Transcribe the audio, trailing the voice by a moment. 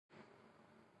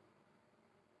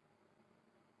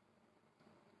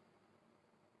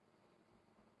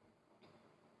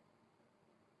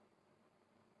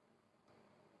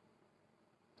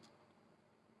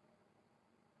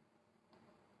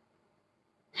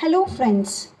Hello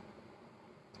friends.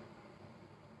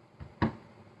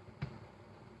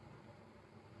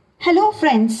 Hello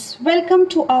friends, welcome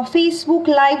to our Facebook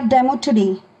live demo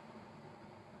today.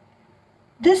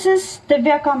 This is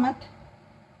Divya Kamath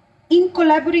in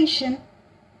collaboration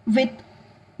with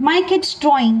My Kids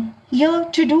Drawing here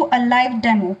to do a live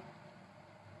demo.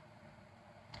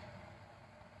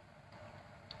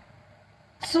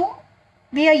 So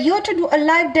we are here to do a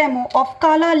live demo of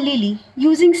Calla Lily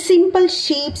using simple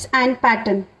shapes and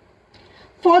pattern.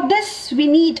 For this we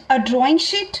need a drawing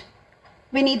sheet,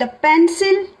 we need a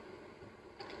pencil,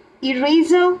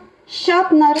 eraser,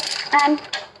 sharpener and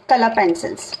color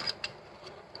pencils.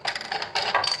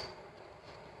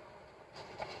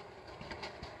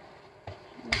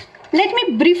 Let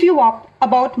me brief you up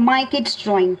about My Kids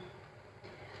Drawing.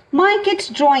 My Kids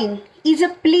Drawing is a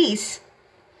place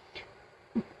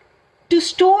to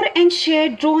store and share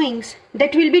drawings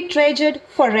that will be treasured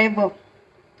forever.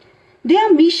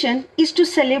 Their mission is to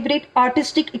celebrate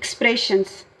artistic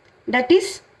expressions. That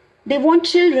is, they want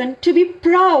children to be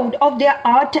proud of their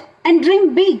art and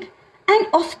dream big and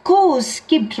of course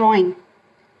keep drawing.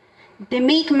 They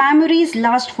make memories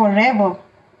last forever.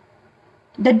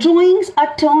 The drawings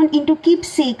are turned into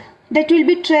keepsake that will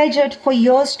be treasured for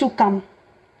years to come.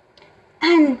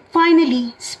 And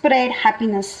finally, spread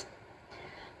happiness.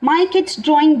 My Kids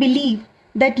Drawing believe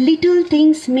that little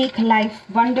things make life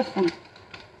wonderful.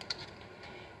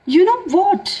 You know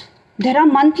what? There are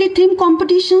monthly theme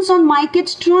competitions on My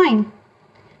Kids Drawing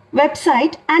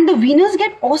website and the winners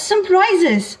get awesome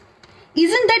prizes.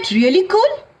 Isn't that really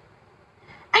cool?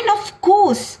 And of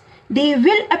course, they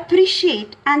will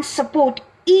appreciate and support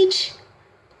each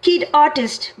kid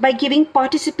artist by giving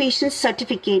participation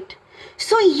certificate.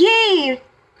 So yay!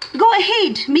 Go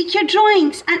ahead, make your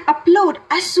drawings and upload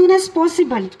as soon as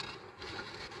possible.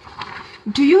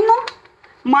 Do you know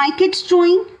My Kids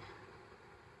Drawing?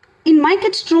 In My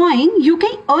Kids Drawing, you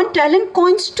can earn talent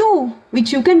coins too,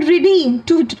 which you can redeem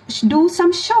to do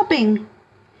some shopping.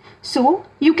 So,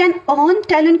 you can earn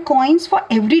talent coins for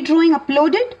every drawing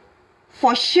uploaded,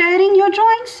 for sharing your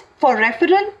drawings, for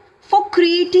referral, for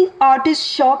creating artist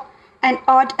shop and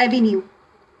art avenue.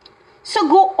 So,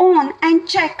 go on and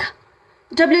check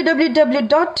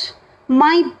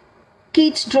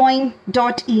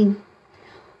www.mykidsdrawing.in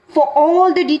for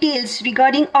all the details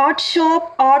regarding art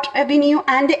shop, art avenue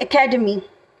and the academy.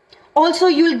 Also,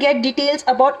 you'll get details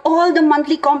about all the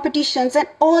monthly competitions and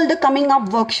all the coming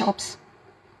up workshops.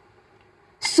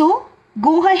 So,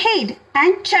 go ahead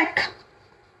and check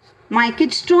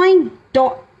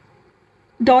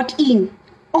mykidsdrawing.in.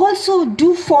 Also,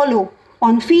 do follow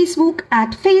on Facebook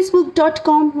at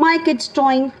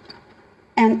facebook.com/mykidsdrawing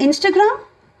and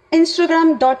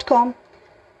Instagram.com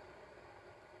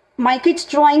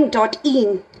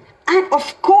mykidsdrawing.in. And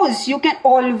of course, you can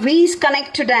always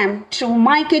connect to them through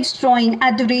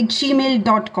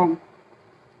mykidsdrawing@gmail.com.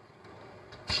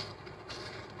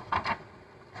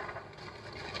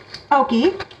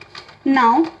 Okay,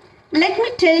 now let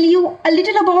me tell you a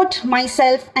little about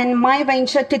myself and my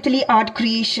venture Titli Art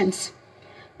Creations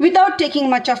without taking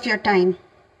much of your time.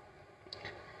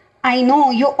 I know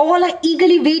you all are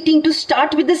eagerly waiting to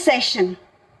start with the session.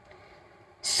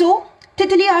 So,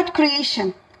 Titli Art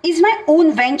Creation is my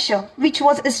own venture which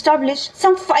was established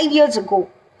some 5 years ago.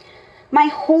 My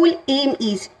whole aim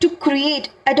is to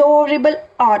create adorable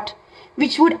art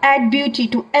which would add beauty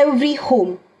to every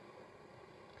home.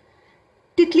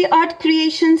 Titli Art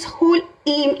Creation's whole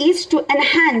aim is to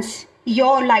enhance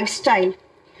your lifestyle.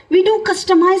 We do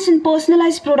customized and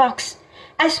personalized products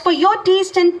as per your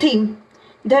taste and theme.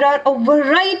 There are a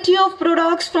variety of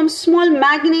products from small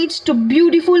magnets to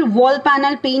beautiful wall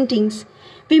panel paintings.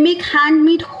 We make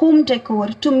handmade home decor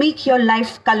to make your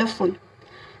life colorful.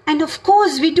 And of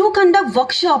course, we do conduct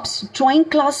workshops, drawing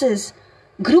classes,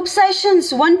 group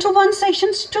sessions, one-to-one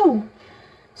sessions too.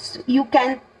 So you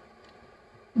can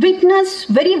witness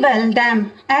very well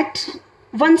them at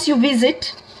once you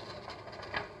visit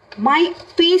my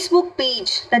Facebook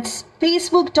page. That's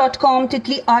facebook.com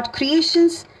Titli Art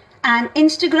Creations and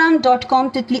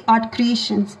instagram.com Titli Art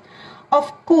Creations.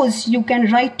 Of course, you can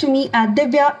write to me at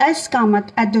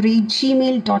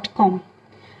divyakamath@gmail.com.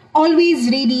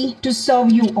 Always ready to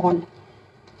serve you all.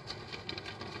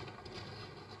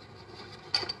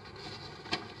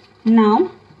 Now,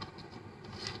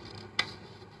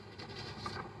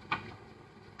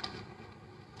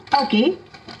 okay.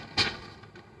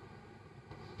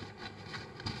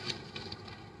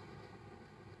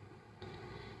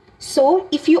 So,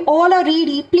 if you all are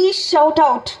ready, please shout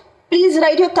out. Please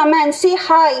write your comments, say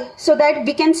hi so that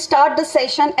we can start the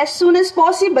session as soon as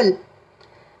possible.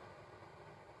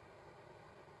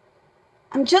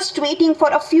 I'm just waiting for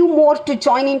a few more to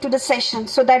join into the session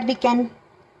so that we can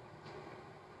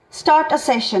start a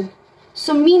session.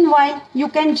 So meanwhile, you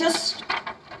can just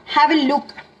have a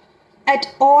look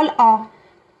at all our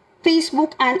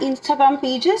Facebook and Instagram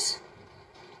pages.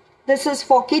 This is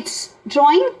for kids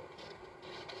drawing.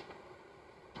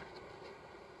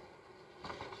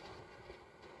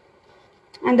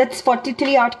 And that's for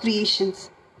Titli Art Creations.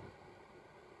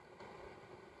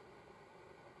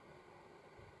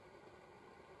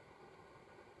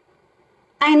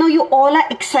 I know you all are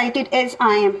excited as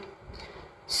I am.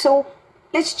 So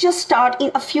let's just start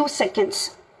in a few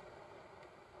seconds.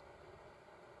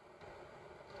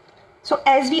 So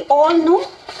as we all know,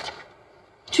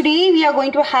 today we are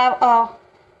going to have a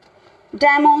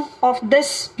demo of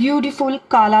this beautiful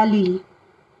Calla Lily.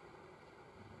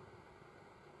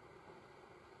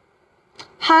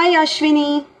 Hi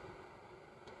Ashwini.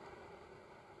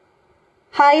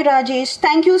 Hi Rajesh.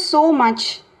 Thank you so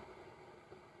much.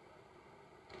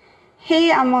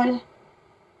 Hey Amol.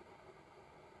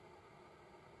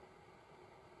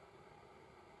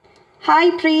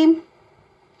 Hi Prem.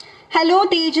 Hello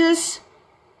Tejas.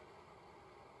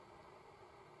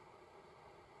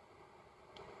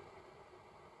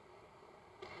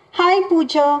 Hi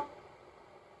Pooja.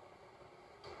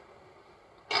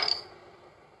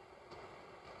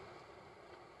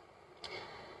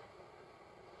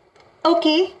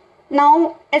 Okay,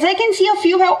 now as I can see a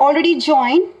few have already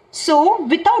joined. So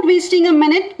without wasting a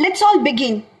minute, let's all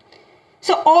begin.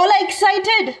 So all are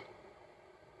excited?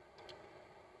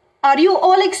 Are you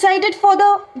all excited for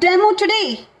the demo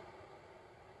today?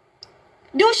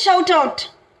 Do shout out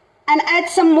and add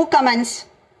some more comments.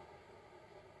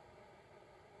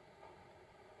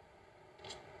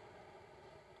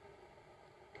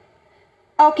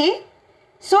 Okay,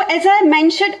 so as I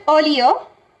mentioned earlier,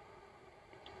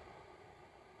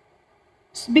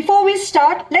 before we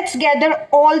start, let's gather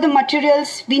all the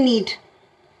materials we need.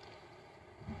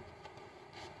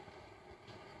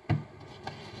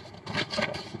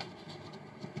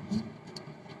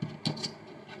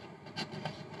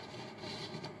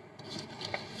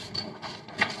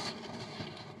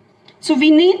 So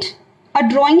we need a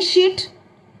drawing sheet,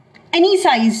 any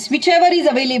size, whichever is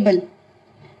available.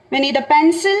 We need a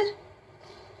pencil,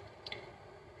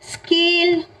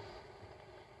 scale,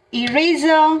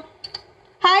 eraser.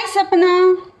 Hi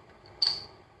Sapna.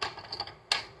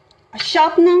 A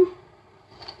sharpener.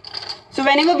 So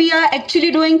whenever we are actually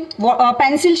doing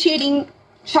pencil shading,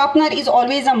 sharpener is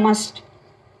always a must.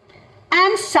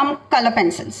 And some color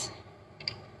pencils.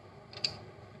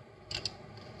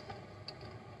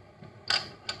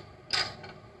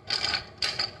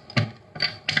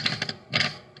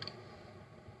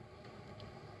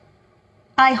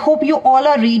 I hope you all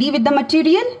are ready with the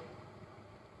material.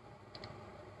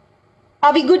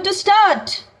 Are we good to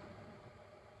start?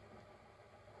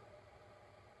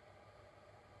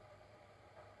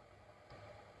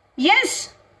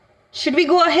 Yes. Should we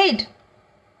go ahead?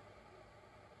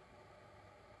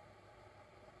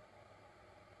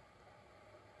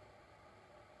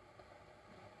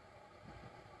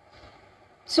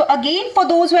 So again, for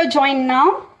those who have joined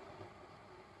now,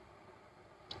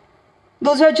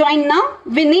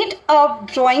 we need a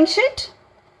drawing sheet,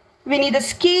 we need a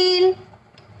scale,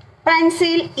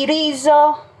 pencil,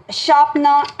 eraser,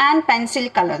 sharpener and pencil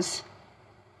colors.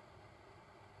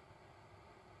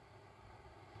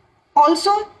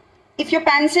 Also, if your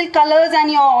pencil colors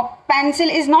and your pencil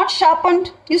is not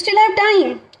sharpened, you still have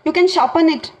time. You can sharpen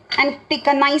it and take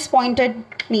a nice pointed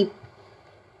nib.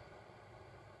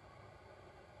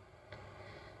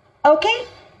 Okay,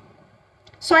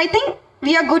 so I think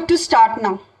we are good to start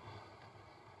now.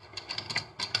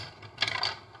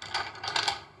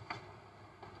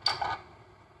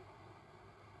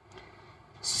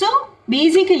 So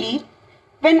basically,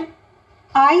 when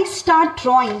I start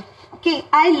drawing, okay,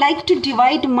 I like to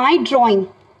divide my drawing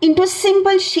into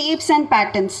simple shapes and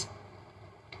patterns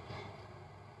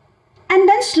and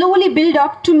then slowly build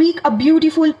up to make a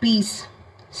beautiful piece.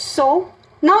 So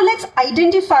now let's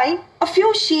identify a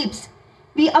few shapes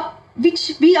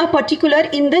which we are particular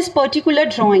in this particular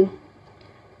drawing.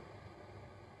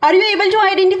 Are you able to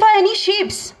identify any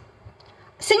shapes?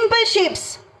 Simple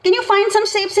shapes. Can you find some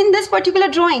shapes in this particular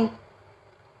drawing?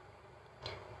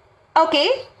 Okay,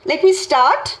 let me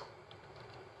start.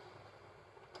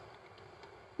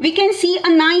 We can see a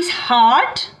nice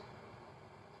heart.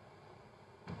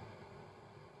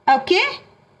 Okay,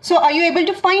 so are you able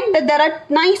to find that there are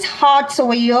nice hearts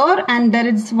over here and there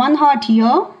is one heart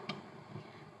here.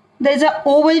 There is an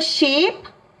oval shape,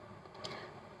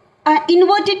 an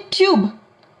inverted tube.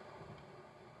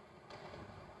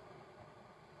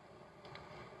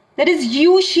 There is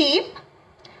U shape.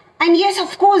 And yes,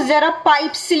 of course, there are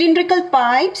pipes, cylindrical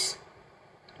pipes,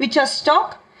 which are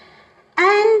stuck.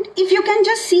 And if you can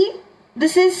just see,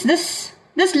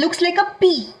 this looks like a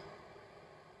P.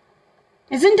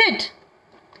 Isn't it?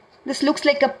 This looks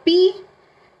like a P.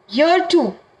 Here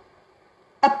too,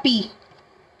 a P.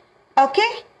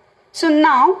 Okay. So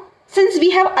now, since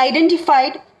we have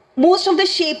identified most of the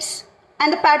shapes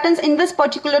and the patterns in this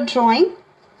particular drawing,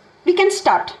 we can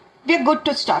start. We are good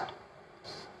to start.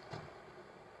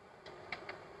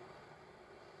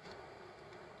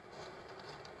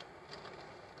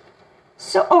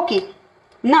 So, okay.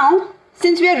 Now,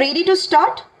 since we are ready to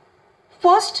start,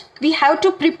 first we have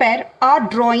to prepare our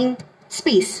drawing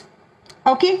space.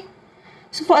 Okay.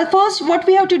 So, first what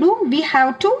we have to do, we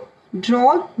have to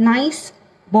draw nice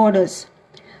borders.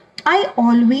 I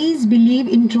always believe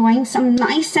in drawing some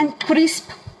nice and crisp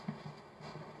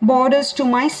borders to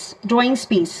my drawing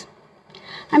space.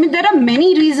 I mean, there are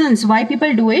many reasons why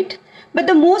people do it, but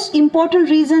the most important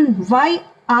reason why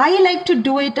I like to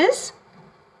do it is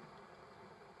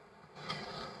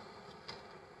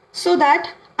so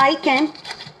that I can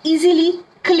easily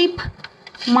clip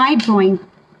my drawing.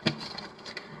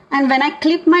 And when I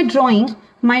clip my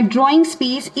drawing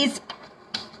space is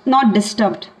not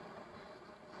disturbed.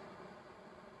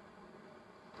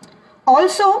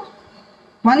 Also,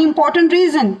 one important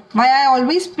reason why I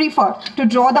always prefer to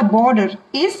draw the border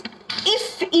is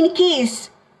if in case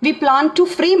we plan to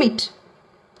frame it,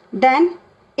 then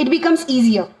it becomes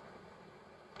easier.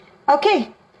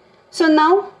 Okay, so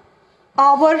now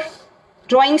our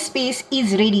drawing space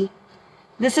is ready.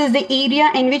 This is the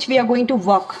area in which we are going to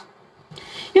work.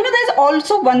 You know, there's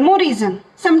also one more reason.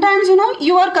 Sometimes, you know,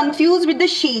 you are confused with the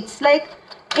shades. Like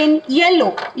in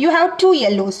yellow, you have two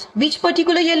yellows. Which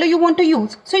particular yellow you want to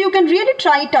use? So you can really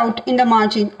try it out in the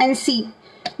margin and see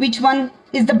which one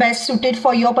is the best suited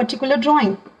for your particular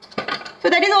drawing. So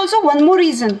that is also one more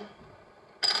reason.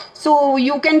 So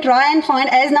you can try and find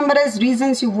as numerous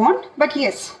reasons you want. But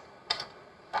yes,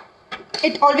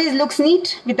 it always looks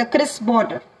neat with a crisp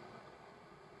border.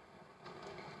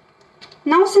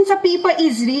 Now since the paper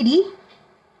is ready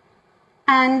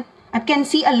and I can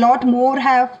see a lot more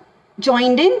have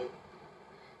joined in,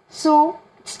 so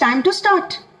it's time to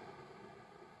start.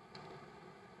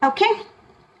 Okay,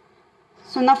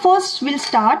 so now first we'll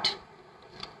start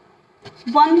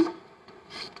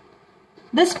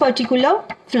this particular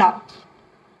flower.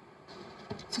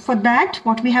 So for that,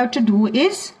 what we have to do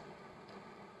is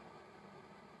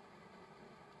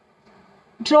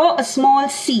draw a small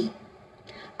C.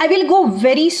 I will go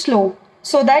very slow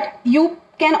so that you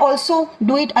can also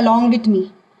do it along with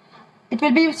me. It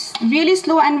will be really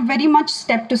slow and very much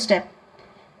step to step.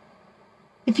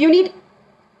 If you need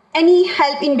any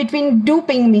help in between, do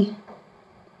ping me.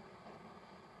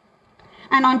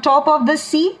 And on top of the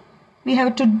C, we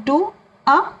have to do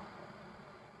a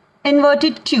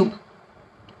inverted tube.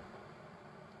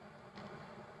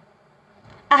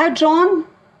 I have drawn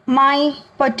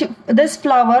this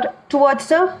flower towards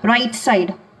the right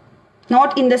side,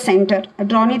 not in the center. I've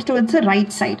drawn it towards the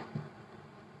right side.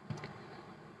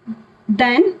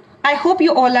 Then I hope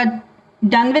you all are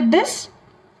done with this.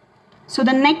 So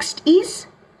the next is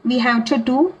we have to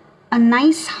do a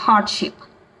nice heart shape.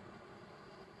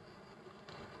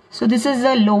 So this is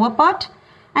the lower part,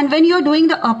 and when you are doing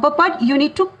the upper part, you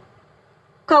need to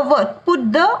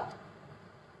put the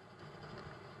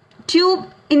tube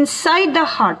inside the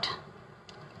heart.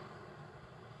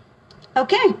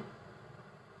 Okay.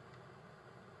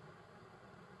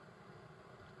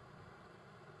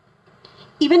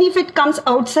 Even if it comes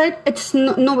outside, it's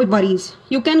no worries.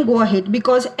 You can go ahead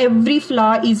because every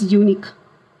flower is unique.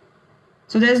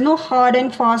 So there's no hard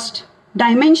and fast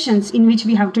dimensions in which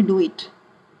we have to do it.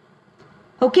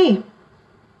 Okay.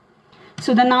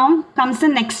 So now comes the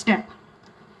next step.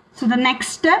 So the next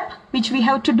step which we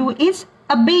have to do is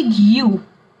a big U.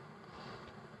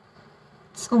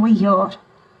 It's over here.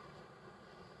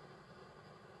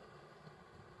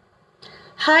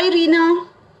 Hi Reena.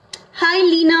 Hi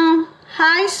Leena.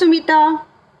 Hi Sumita.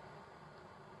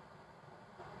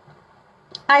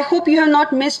 I hope you have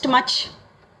not missed much.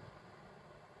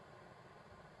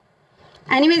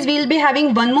 Anyways, we'll be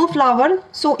having one more flower.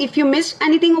 So if you missed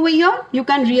anything over here, you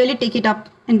can really take it up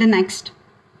in the next.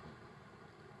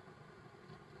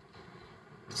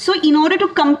 So in order to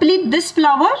complete this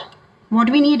flower, what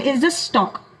we need is the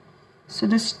stalk. So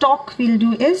the stalk we'll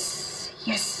do is,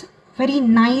 yes, very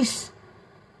nice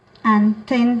and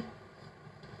thin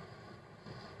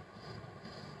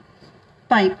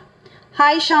pipe.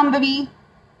 Hi Shambhavi.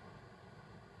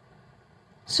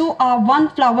 So our one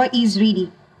flower is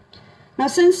ready. Now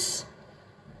since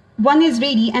one is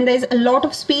ready and there is a lot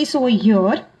of space over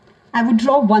here, I would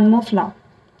draw one more flower.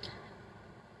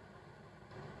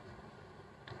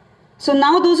 So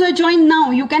now those who are joined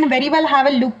now, you can very well have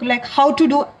a look like how to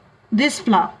do this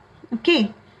flower.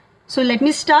 Okay, so let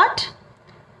me start.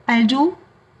 I'll do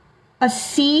a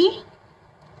C,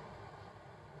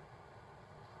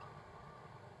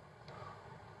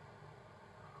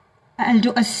 I'll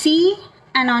do a C,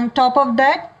 and on top of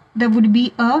that there would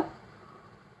be a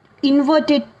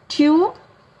inverted tube,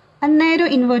 a narrow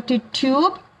inverted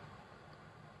tube.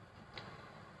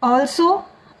 Also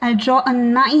I'll draw a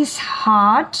nice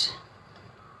heart.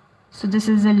 So this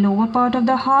is the lower part of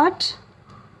the heart.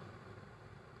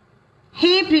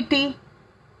 Hey pretty.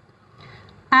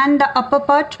 And the upper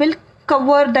part will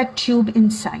cover that tube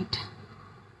inside.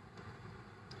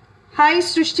 Hi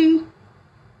Srishti.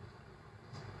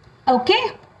 Okay.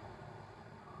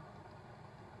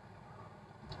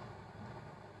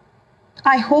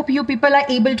 I hope you people are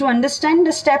able to understand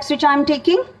the steps which I am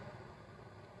taking.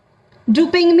 Do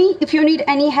ping me if you need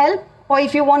any help or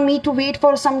if you want me to wait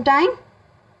for some time.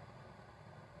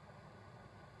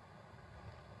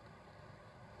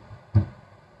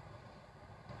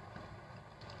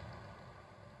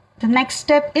 The next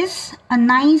step is a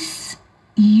nice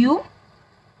U.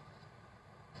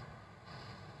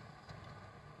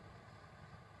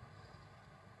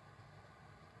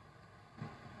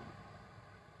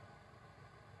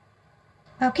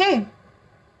 Okay.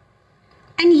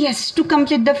 And yes, to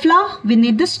complete the flower, we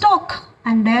need the stalk.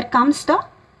 And there comes the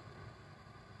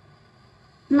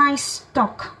nice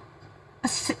stalk. A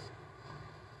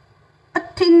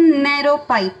thin, narrow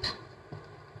pipe.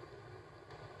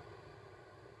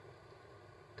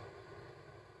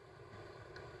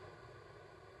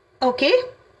 Okay.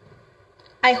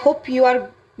 I hope you are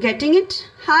getting it.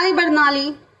 Hi,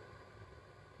 Barnali.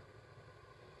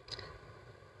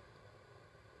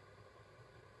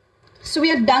 So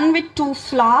we are done with 2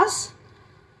 flowers.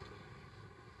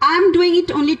 I am doing it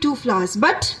only 2 flowers,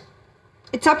 but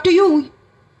it's up to you.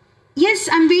 Yes,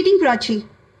 I'm waiting, Prachi.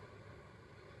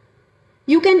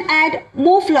 You can add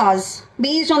more flowers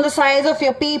based on the size of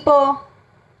your paper,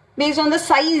 based on the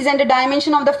size and the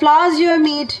dimension of the flowers you have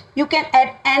made. You can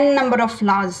add n number of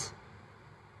flowers.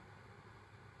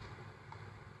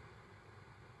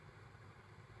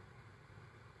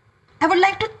 I would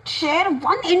like to share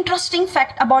one interesting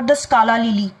fact about the Calla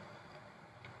Lily.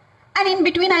 And in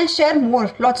between I'll share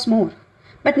more, lots more.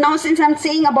 But now since I'm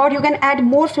saying about you can add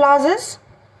more flowers,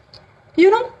 you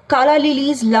know, Calla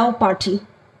Lilies love party.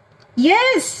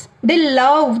 Yes, they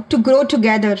love to grow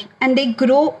together and they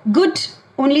grow good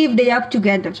only if they are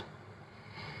together.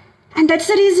 And that's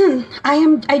the reason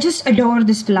I just adore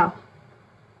this flower.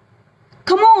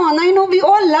 Come on, I know we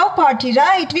all love party,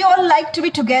 right? We all like to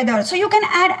be together. So you can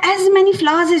add as many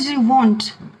flowers as you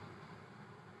want.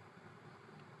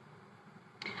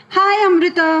 Hi,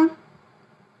 Amrita.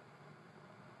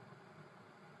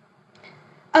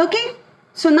 Okay,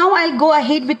 so now I'll go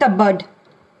ahead with a bird.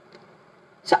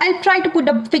 So I'll try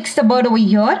to fix the bird over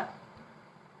here.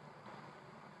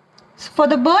 So for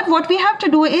the bird, what we have to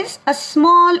do is a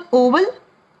small oval.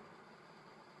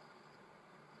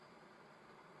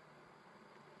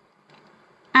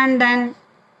 And then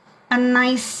a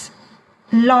nice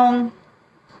long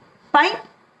pipe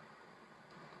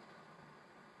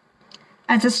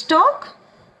as a stalk.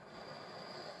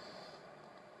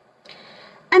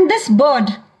 And this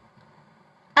bird,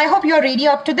 I hope you are ready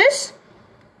up to this.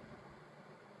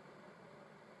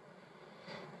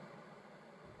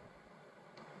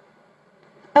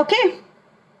 Okay.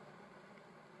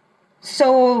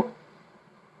 So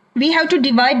we have to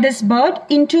divide this bird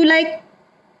into like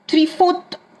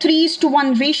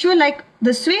 3/4:3:1 ratio, like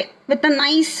this way, with a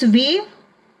nice wave.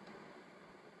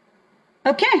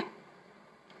 Okay.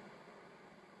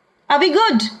 Are we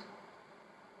good?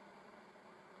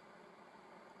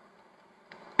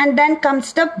 And then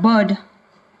comes the bird,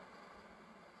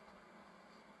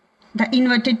 the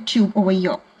inverted tube over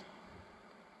here.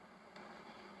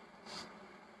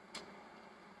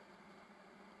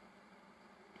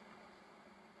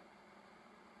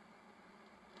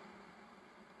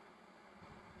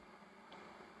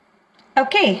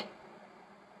 Okay.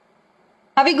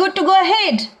 Are we good to go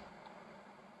ahead?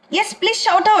 Yes, please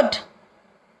shout out.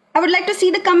 I would like to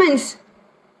see the comments.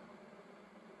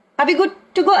 Are we good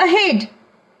to go ahead?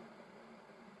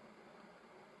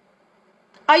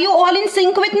 Are you all in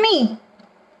sync with me?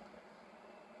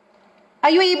 Are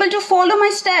you able to follow my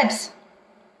steps?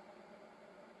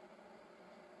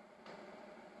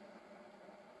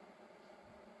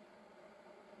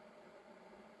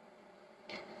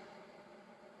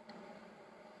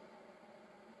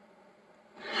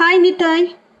 Hi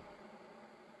Nitai.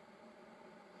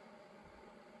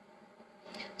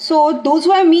 So those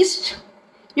who have missed,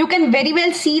 you can very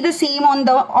well see the same on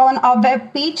our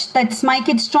web page, that's my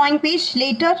kids drawing page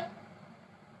later.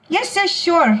 Yes,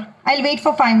 sure, I'll wait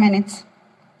for 5 minutes.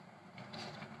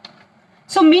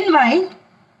 So meanwhile,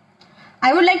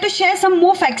 I would like to share some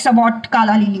more facts about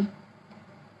Calla Lily.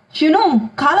 You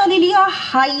know, Calla Lily are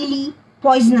highly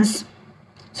poisonous,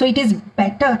 so it is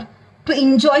better to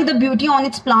enjoy the beauty on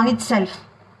its plant itself.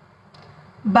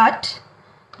 But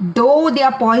though they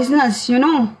are poisonous, you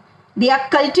know, they are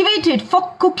cultivated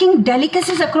for cooking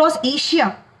delicacies across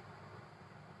Asia.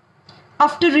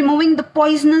 After removing the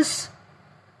poisonous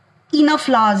inner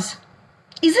flowers,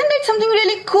 isn't it something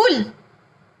really cool?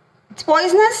 It's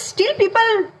poisonous, still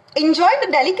people enjoy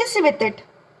the delicacy with it.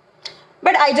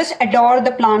 But I just adore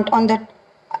the plant on that,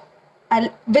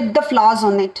 with the flowers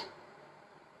on it.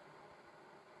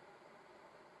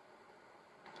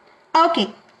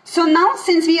 Okay, so now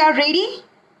since we are ready,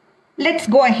 let's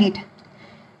go ahead.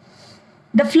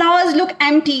 The flowers look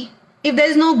empty if there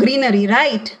is no greenery,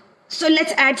 right? So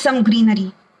let's add some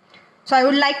greenery. So I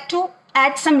would like to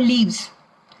add some leaves.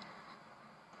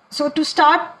 So to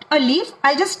start a leaf,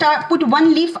 I just put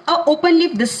one leaf, open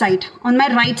leaf this side on my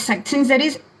right side, since there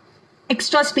is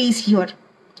extra space here.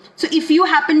 So if you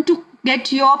happen to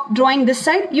get your drawing this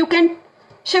side, you can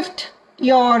shift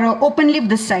your open leaf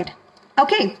this side.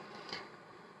 Okay,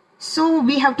 so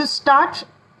we have to start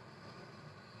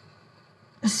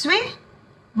this way,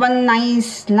 one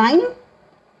nice line.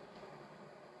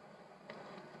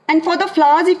 And for the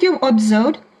flowers, if you've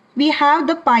observed, we have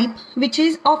the pipe which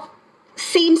is of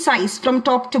same size from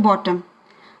top to bottom.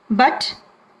 But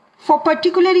for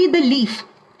particularly the leaf,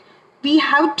 we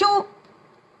have to,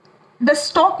 the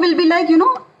stalk will be like, you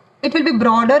know, it will be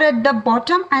broader at the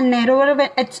bottom and narrower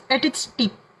at its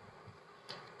tip.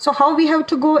 So how we have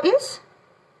to go is,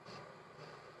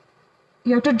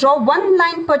 you have to draw one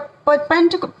line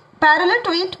parallel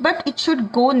to it, but it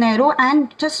should go narrow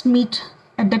and just meet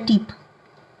at the tip.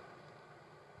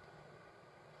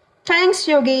 Thanks,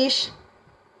 Yogesh.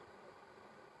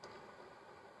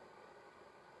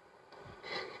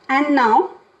 And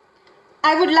now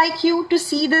I would like you to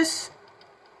see this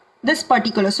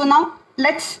particular. So now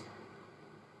let's,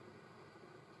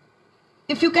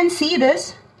 if you can see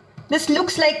this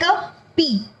looks like a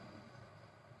P,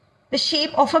 the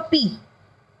shape of a P.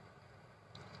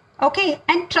 Okay,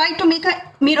 and try to make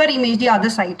a mirror image the other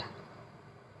side.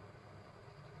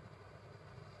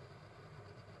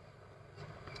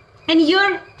 And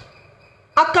here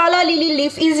a Calla Lily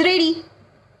leaf is ready.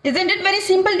 Isn't it very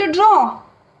simple to draw?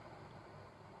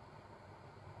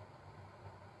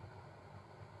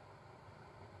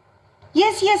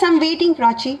 Yes, I'm waiting,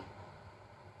 Prachi.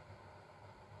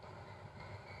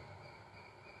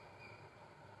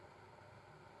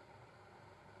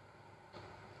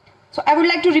 So I would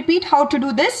like to repeat how to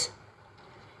do this.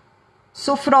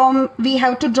 So we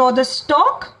have to draw the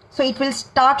stalk. So it will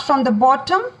start from the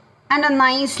bottom and a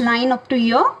nice line up to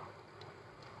here.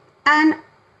 And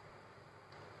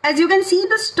as you can see,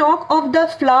 the stalk of the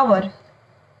flower,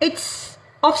 it's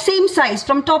of same size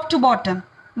from top to bottom.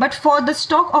 But for the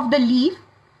stalk of the leaf,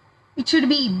 it should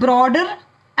be broader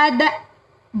at the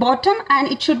bottom and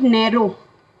it should narrow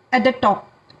at the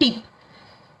tip.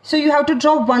 So you have to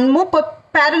draw one more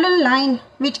parallel line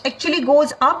which actually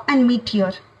goes up and meet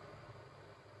here.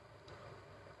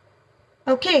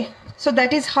 Okay, so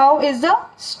that is how is the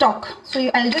stalk. So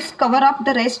I'll just cover up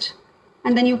the rest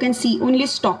and then you can see only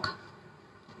stalk.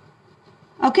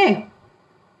 Okay,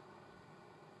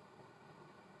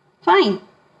 fine.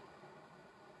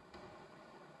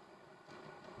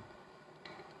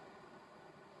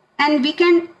 And we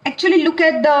can actually look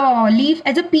at the leaf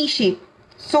as a P shape.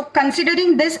 So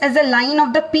considering this as a line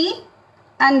of the P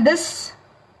and this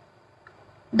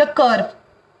the curve.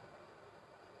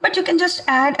 But you can just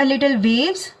add a little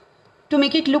waves to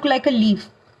make it look like a leaf.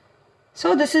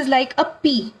 So this is like a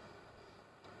P.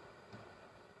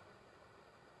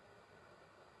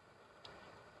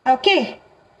 Okay.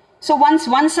 So once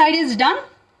one side is done,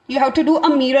 you have to do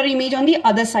a mirror image on the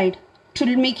other side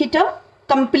to make it a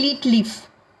complete leaf.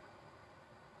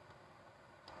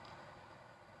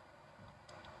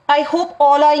 I hope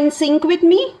all are in sync with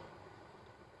me.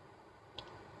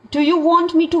 Do you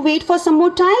want me to wait for some more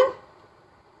time?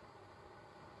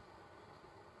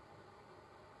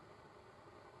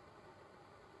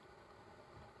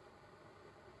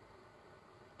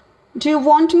 Do you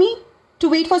want me to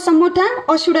wait for some more time,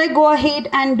 or should I go ahead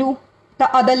and do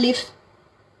the other leaf?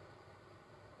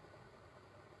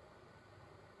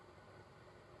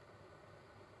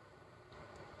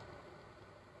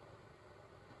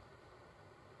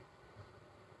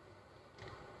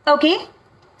 Okay,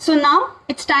 So now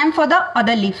it's time for the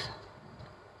other leaf.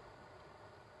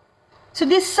 So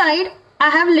this side I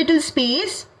have little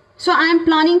space, so I am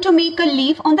planning to make a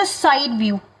leaf on the side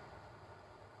view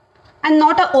and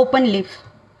not an open leaf.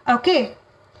 Okay.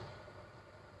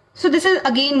 So this is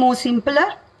again more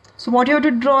simpler. So what you have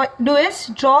to do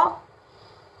is draw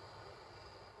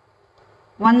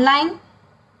one line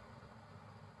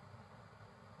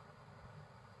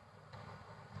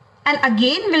and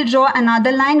again we'll draw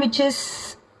another line which is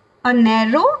a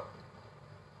narrow,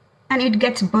 and it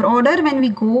gets broader when we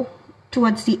go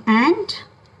towards the end.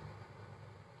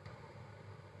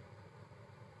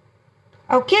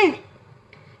 Okay,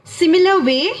 similar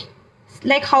way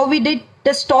like how we did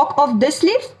the stalk of this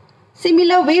leaf,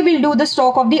 similar way we'll do the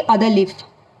stalk of the other leaf.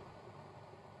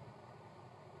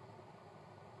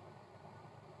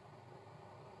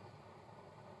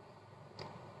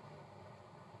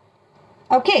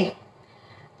 Okay,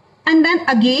 and then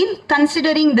again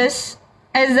considering this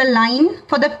as a line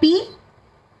for the P,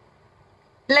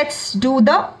 let's do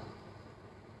the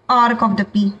arc of the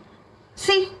P.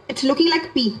 See, it's looking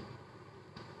like P,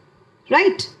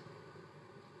 right?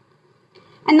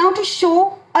 And now to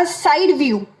show a side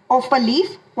view of a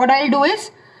leaf, what I'll do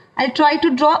is I'll try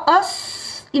to draw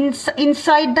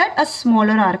inside that a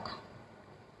smaller arc.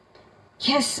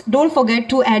 Yes, don't forget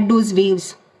to add those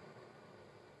waves.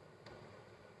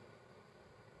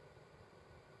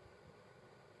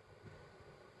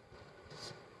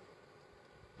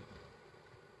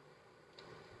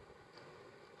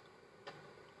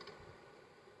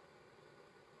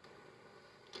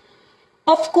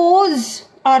 Of course,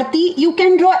 Aarti, you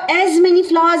can draw as many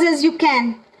flowers as you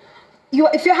can.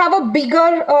 If you have a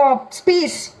bigger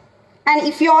space and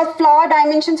if your flower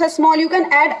dimensions are small, you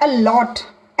can add a lot.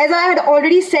 As I had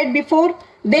already said before,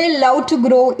 they love to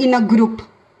grow in a group.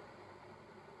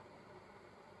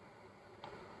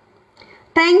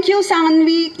 Thank you,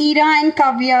 Sanvi, Ira and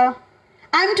Kavya.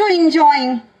 I'm too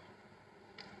enjoying.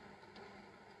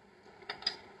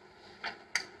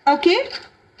 Okay.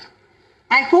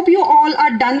 I hope you all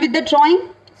are done with the drawing.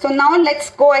 So now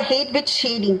let's go ahead with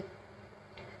shading.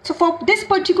 So for this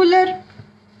particular,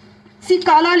 see,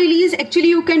 Calla Lilies, actually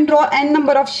you can draw n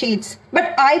number of shades,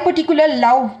 but I particularly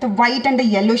love the white and the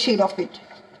yellow shade of it.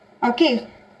 Okay,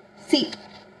 see,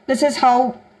 this is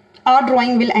how our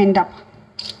drawing will end up.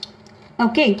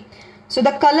 Okay, so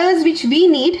the colors which we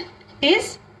need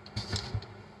is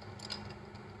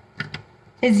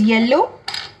yellow,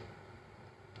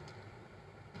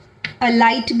 a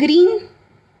light green,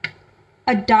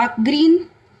 a dark green,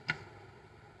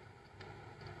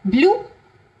 blue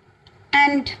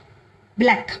and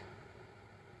black.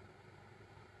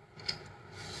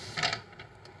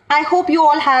 I hope you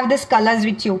all have these colors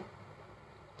with you.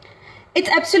 It's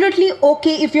absolutely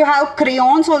okay if you have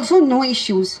crayons also, no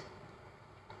issues.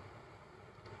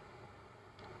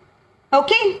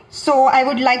 Okay, so I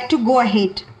would like to go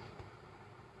ahead.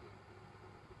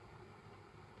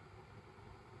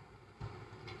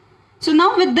 So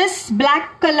now with this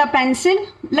black color pencil,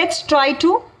 let's try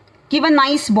to give a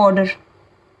nice border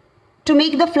to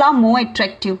make the flower more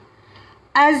attractive,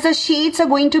 as the shades are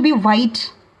going to be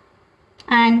white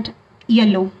and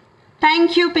yellow.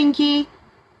 Thank you, Pinky.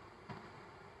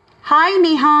 Hi,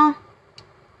 Neha.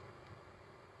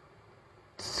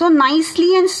 So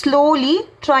nicely and slowly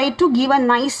try to give a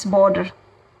nice border.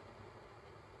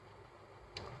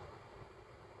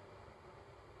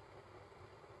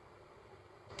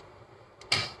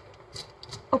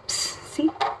 Oops, see?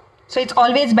 So it's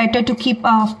always better to keep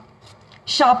a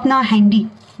sharpener handy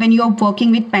when you are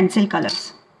working with pencil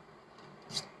colors.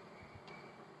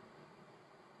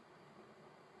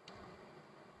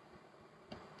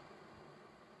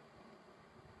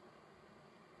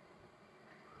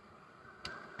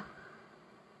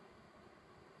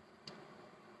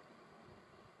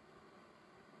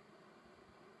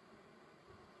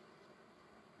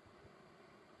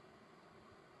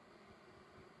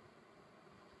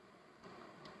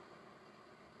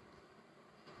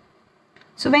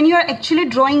 So when you are actually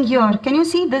drawing here, can you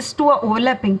see these two are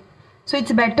overlapping? So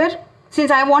it's better, since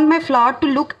I want my flower to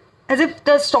look as if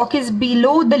the stalk is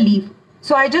below the leaf.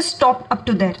 So I just stopped up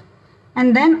to there.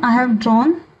 And then I have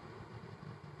drawn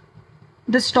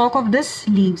the stalk of this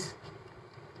leaves.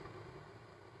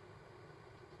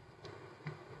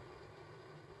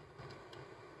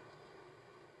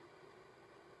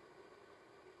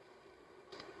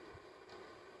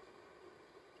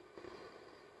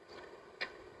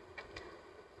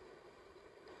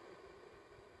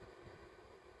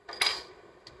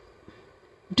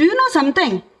 Do you know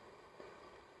something?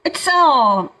 It's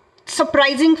a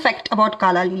surprising fact about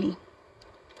Calla Lily.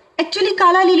 Actually,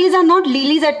 Calla Lilies are not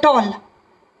lilies at all.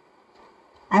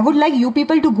 I would like you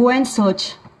people to go and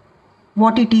search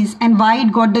what it is and why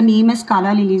it got the name as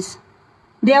Calla lilies.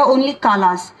 They are only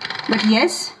Callas, but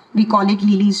yes, we call it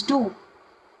lilies too.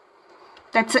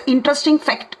 That's an interesting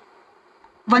fact.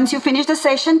 Once you finish the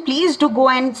session, please do go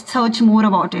and search more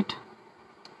about it.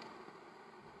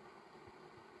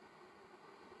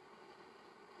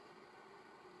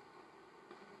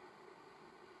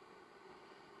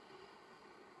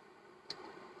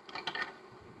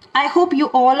 I hope you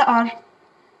all are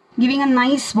giving a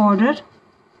nice border.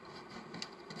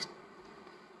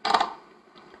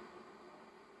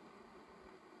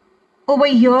 Over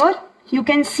here, you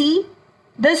can see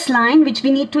this line which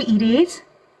we need to erase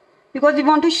because we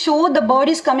want to show the bird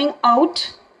is coming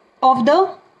out of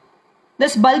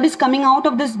this bulb is coming out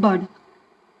of this bird.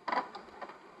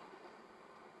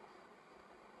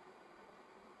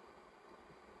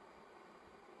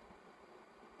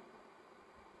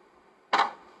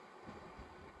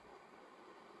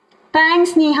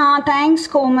 Thanks Neha, thanks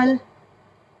Komal.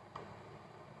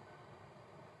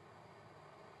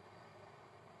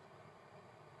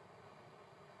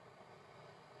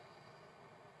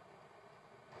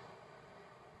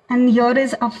 And here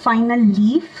is a final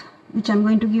leaf which I'm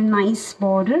going to give nice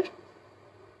border.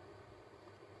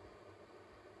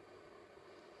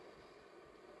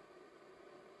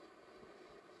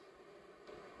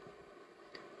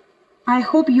 I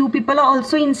hope you people are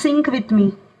also in sync with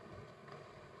me.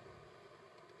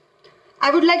 I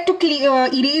would like to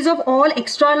erase off all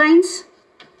extra lines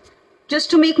just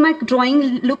to make my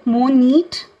drawing look more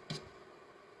neat.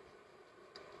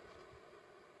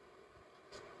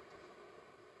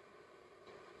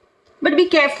 But be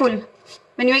careful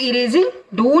when you are erasing,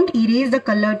 don't erase the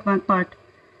colored part.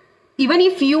 Even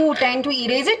if you tend to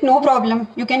erase it, no problem.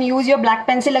 You can use your black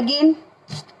pencil again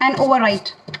and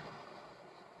overwrite.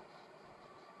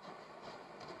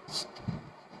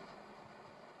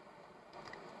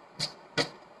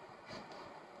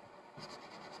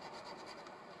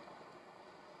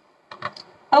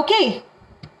 Okay.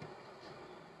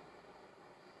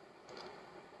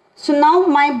 So now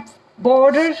my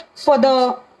border for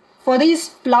these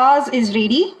flowers is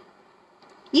ready.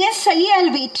 Yes, Sally,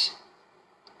 I'll wait.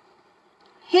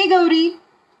 Hey, Gauri.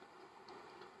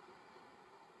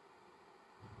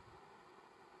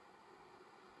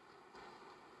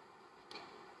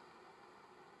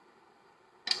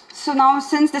 So now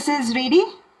since this is ready,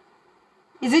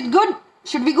 is it good?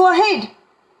 Should we go ahead?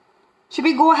 Should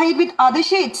we go ahead with other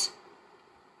shades?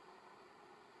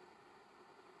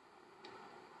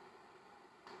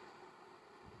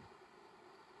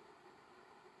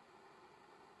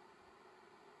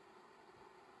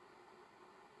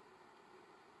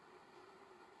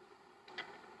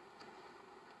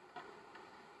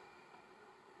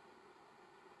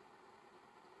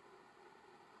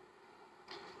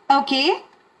 Okay.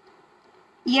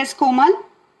 Yes, Komal.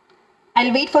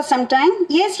 I'll wait for some time.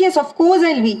 Yes, of course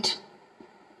I'll wait.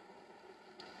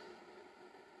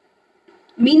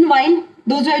 Meanwhile,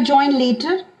 those who have joined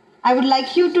later, I would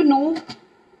like you to know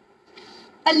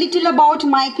a little about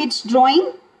My Kids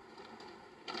Drawing.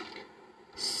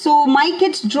 So, My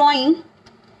Kids Drawing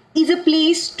is a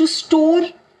place to store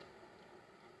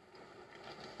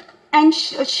and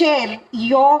share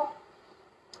your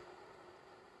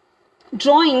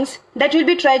drawings that will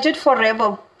be treasured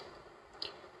forever.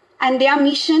 And their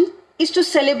mission is to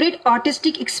celebrate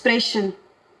artistic expression.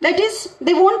 That is,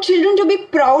 they want children to be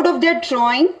proud of their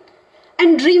drawing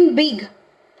and dream big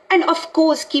and of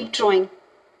course keep drawing.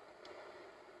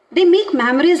 They make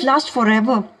memories last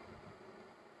forever.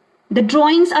 The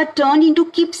drawings are turned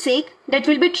into keepsake that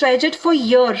will be treasured for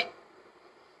years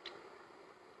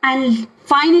and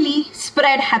finally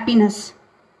spread happiness.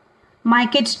 My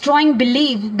Kids Drawing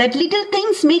believe that little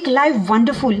things make life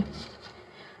wonderful.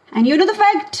 And you know the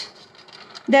fact,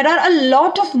 there are a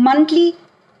lot of monthly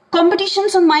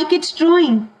competitions on My Kids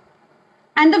Drawing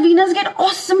and the winners get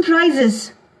awesome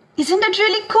prizes. Isn't that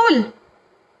really cool?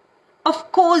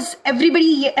 Of course,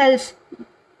 everybody else,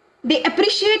 they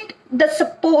appreciate the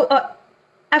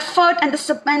effort and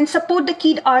support the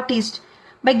kid artist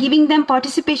by giving them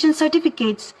participation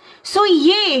certificates. So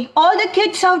yay, all the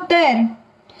kids out there,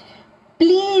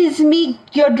 please make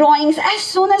your drawings as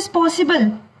soon as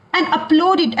possible and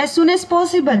upload it as soon as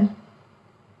possible.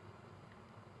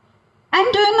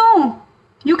 And do you know,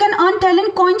 you can earn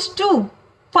talent coins too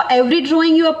for every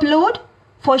drawing you upload,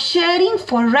 for sharing,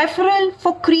 for referral,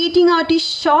 for creating artist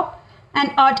shop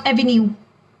and art avenue.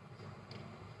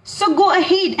 So go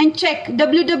ahead and check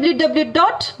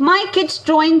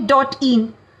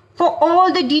www.mykidsdrawing.in for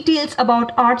all the details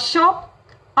about art shop,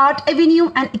 art avenue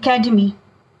and academy.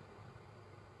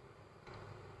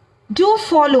 Do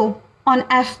follow on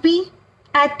FB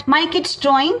at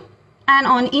mykidsdrawing and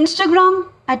on Instagram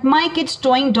at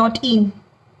mykidsdrawing.in.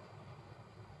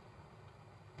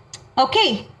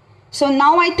 Okay, so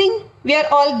now I think we are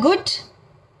all good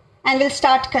and we'll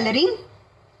start coloring.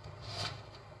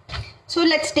 So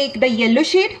let's take the yellow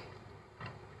shade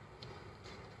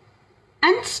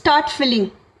and start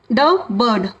filling the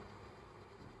bird.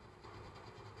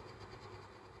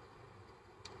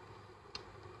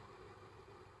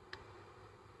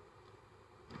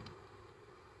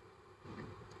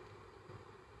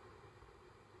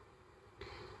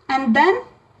 And then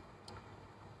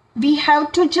we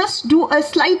have to just do a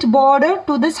slight border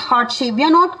to this heart shape. We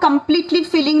are not completely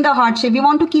filling the heart shape. We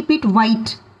want to keep it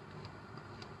white.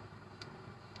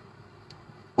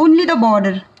 Only the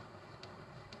border.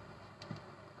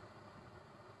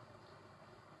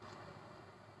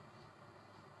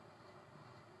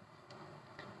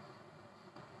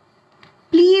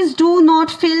 Please do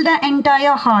not fill the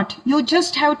entire heart. You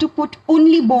just have to put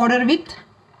only border with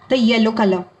the yellow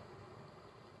color.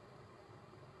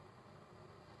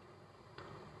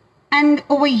 And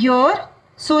over here,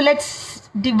 so let's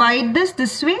divide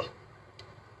this way.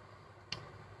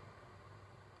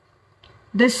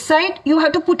 This side you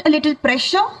have to put a little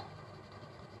pressure.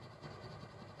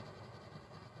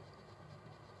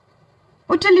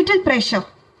 Put a little pressure.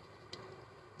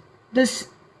 This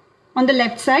on the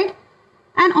left side,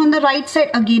 and on the right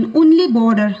side again only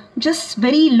border, just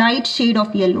very light shade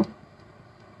of yellow.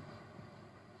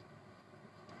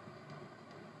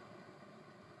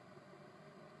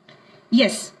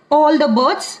 Yes, all the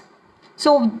birds.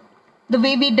 So the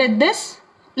way we did this,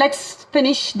 let's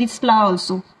finish this flower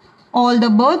also. All the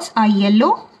birds are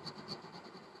yellow.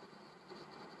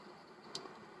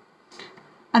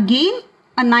 Again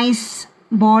a nice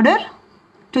border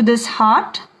to this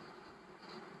heart.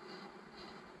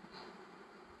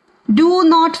 Do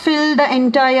not fill the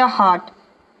entire heart.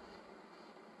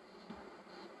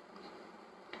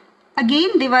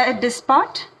 Again divide this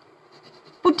part.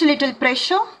 Put a little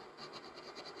pressure.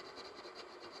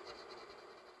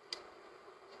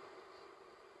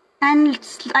 And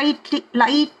slightly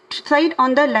light side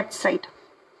on the left side,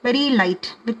 very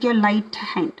light with your light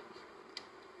hand.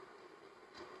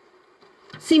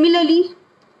 Similarly,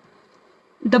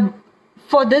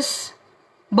 for this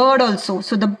bird also,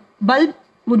 so the bulb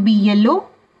would be yellow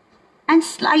and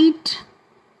slight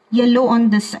yellow on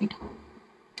this side.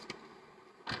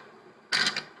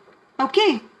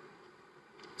 Okay,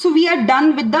 so we are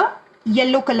done with the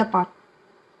yellow color part.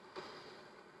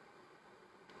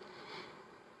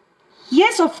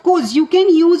 Yes, of course, you can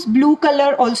use blue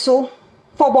color also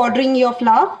for bordering your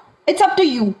flower. It's up to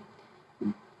you.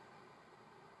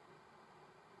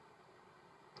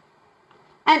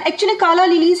 And actually Calla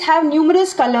lilies have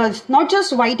numerous colors, not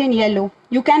just white and yellow.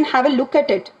 You can have a look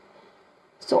at it.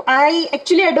 So I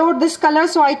actually adored this color,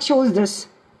 so I chose this.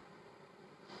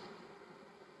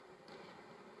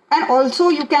 And also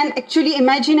you can actually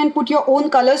imagine and put your own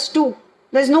colors too.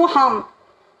 There's no harm.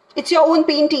 It's your own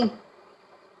painting.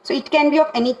 So it can be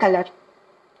of any color.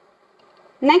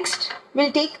 Next,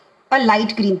 we'll take a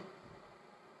light green.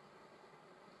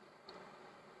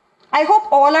 I hope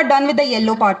all are done with the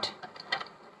yellow part.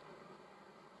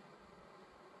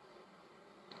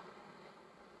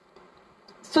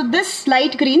 So this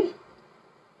light green,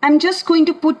 I'm just going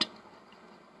to put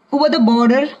over the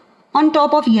border on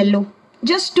top of yellow,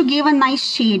 just to give a nice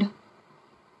shade.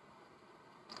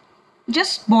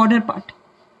 Just border part.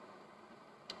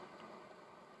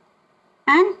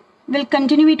 And we'll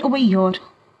continue it over here.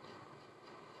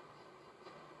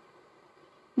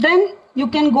 Then you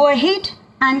can go ahead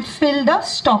and fill the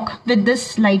stalk with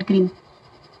this light green.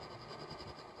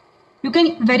 You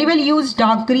can very well use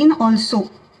dark green also.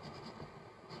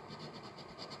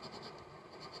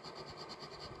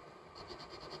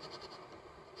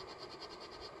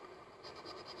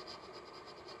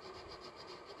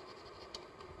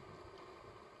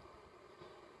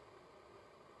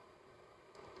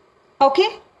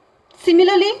 Okay,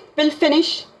 similarly we'll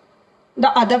finish the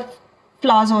other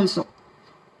flowers also.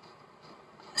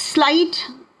 Slight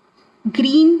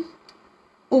green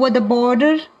over the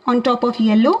border on top of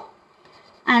yellow,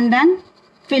 and then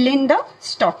fill in the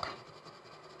stalk.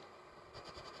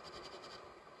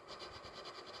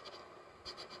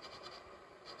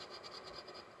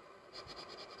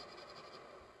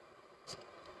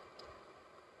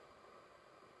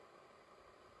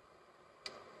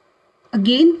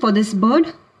 Again for this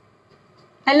bird,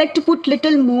 I like to put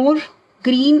little more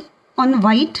green on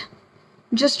white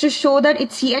just to show that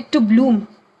it's yet to bloom.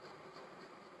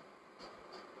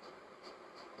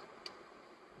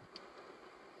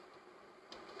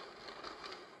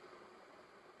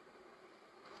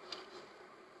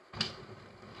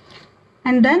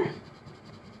 and then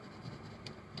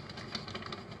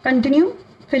continue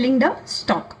filling the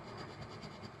stalk.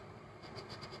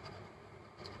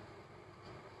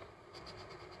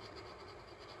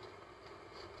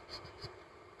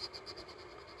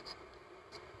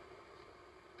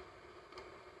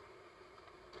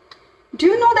 Do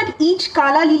you know that each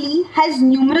Calla Lily has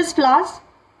numerous flowers?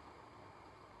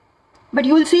 But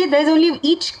you will say there's only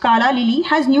each Calla Lily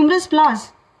has numerous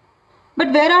flowers.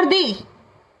 But where are they?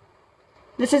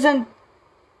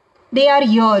 They are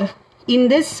here in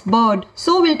this bird.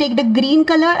 So we'll take the green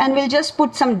color and we'll just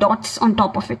put some dots on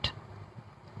top of it.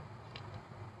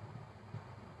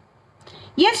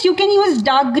 Yes, you can use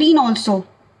dark green also.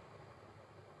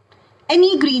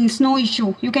 Any greens, no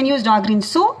issue. You can use dark greens.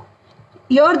 So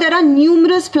here there are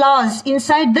numerous flowers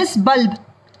inside this bulb,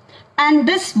 and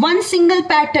this one single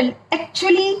petal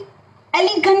actually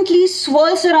elegantly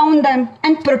swirls around them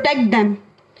and protect them.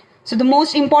 So the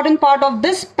most important part of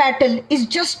this petal is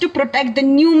just to protect the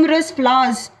numerous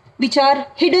flowers which are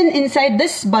hidden inside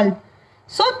this bulb.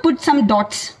 So put some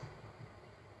dots.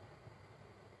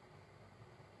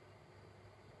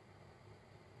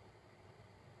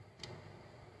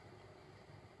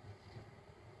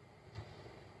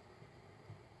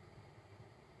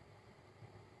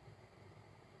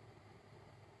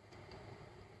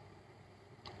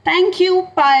 Thank you,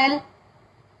 Payal.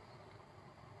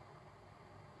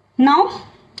 Now,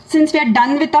 since we are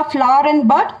done with our flower and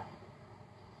bud,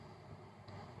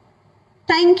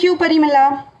 thank you,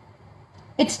 Parimala.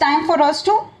 It's time for us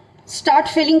to start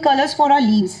filling colors for our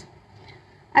leaves.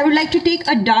 I would like to take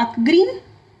a dark green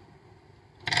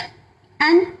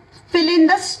and fill in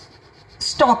the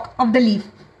stalk of the leaf.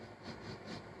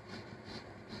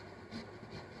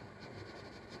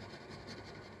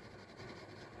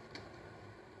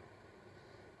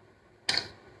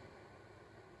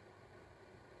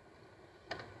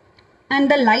 And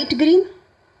the light green,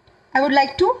 I would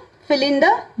like to fill in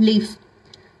the leaf.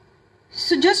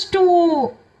 So just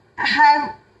to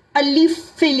have a leaf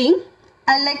filling,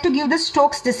 I like to give the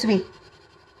strokes this way.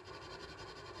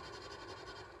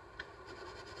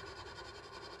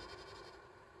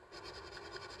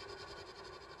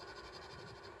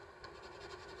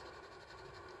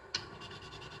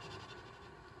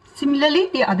 Similarly,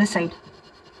 the other side.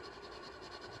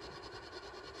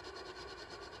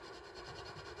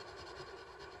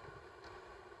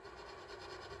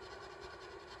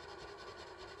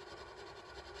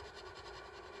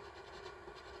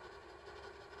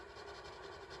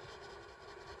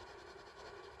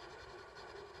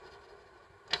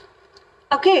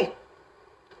 Okay.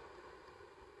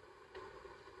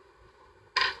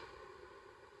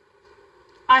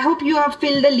 I hope you have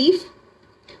filled the leaf.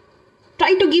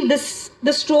 Try to give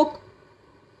the stroke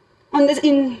on this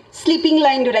in sleeping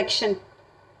line direction.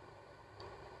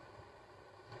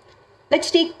 Let's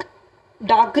take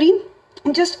dark green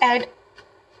and just add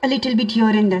a little bit here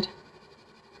and there,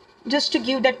 just to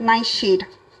give that nice shade.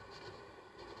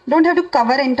 Don't have to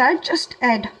cover entire, just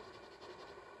add.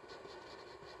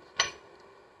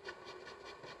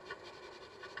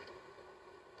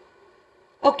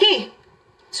 Okay,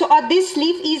 so this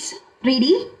leaf is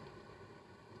ready.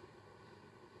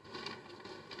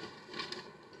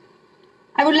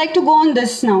 I would like to go on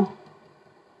this now.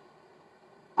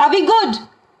 Are we good?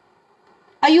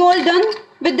 Are you all done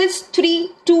with this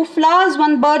two flowers,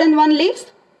 one bird and one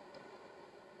leaf?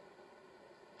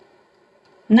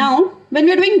 Now, when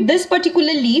we are doing this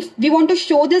particular leaf, we want to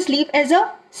show this leaf as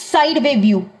a sideway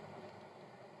view.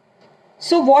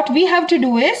 So what we have to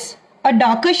do is a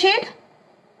darker shade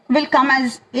will come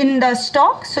as in the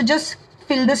stalk. So just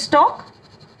fill the stalk.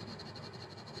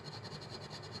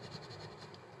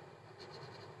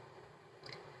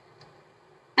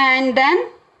 And then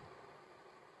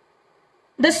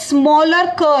the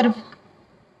smaller curve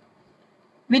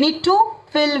we need to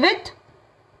fill with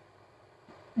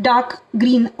dark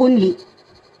green only,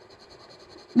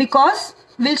 because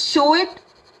we'll show it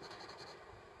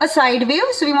a side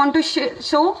view. So we want to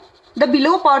show the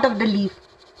below part of the leaf.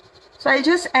 So I'll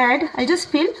just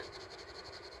fill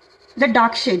the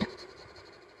dark shade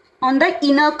on the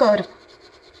inner curve.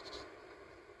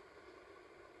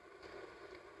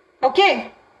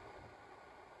 Okay.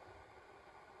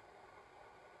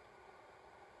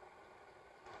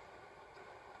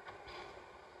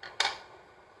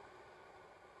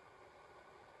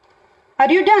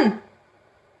 Are you done?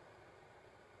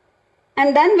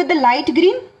 And then with the light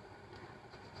green,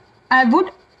 I would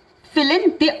fill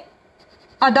in the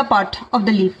other part of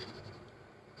the leaf.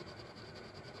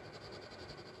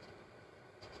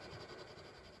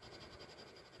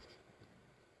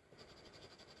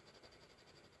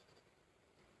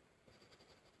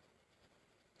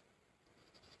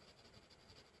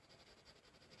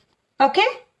 Okay?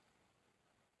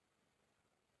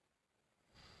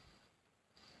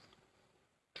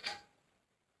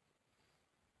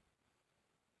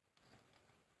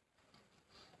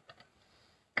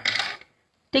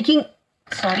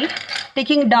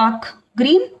 Taking dark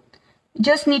green,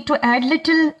 just need to add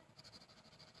little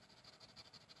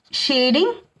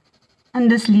shading on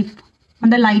this leaf on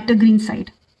the lighter green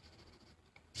side.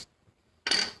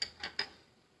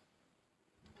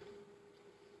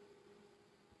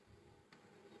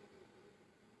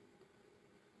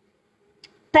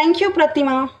 Thank you,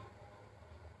 Pratima.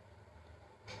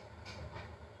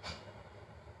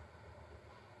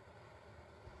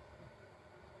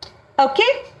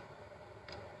 Okay.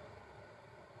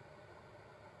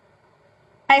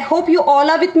 I hope you all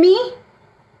are with me.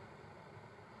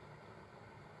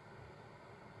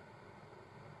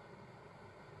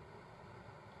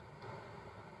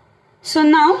 So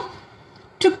now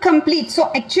to complete,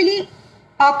 so actually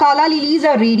our Calla lilies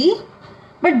are ready,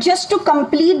 but just to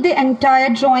complete the entire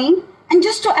drawing and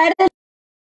just to add a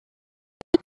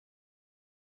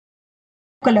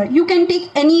color, you can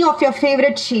take any of your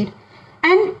favorite shade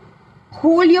and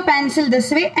hold your pencil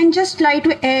this way and just try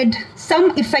to add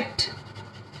some effect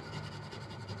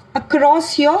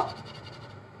across your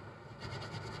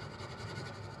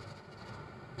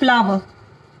flower,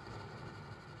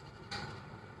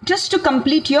 just to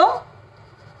complete your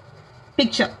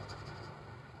picture.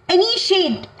 Any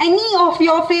shade, any of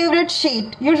your favorite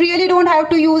shade. You really don't have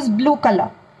to use blue color.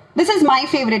 This is my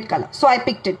favorite color, so I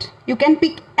picked it. You can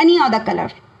pick any other color.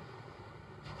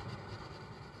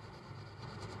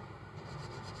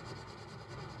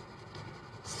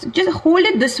 So just hold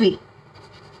it this way,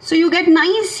 so you get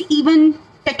nice even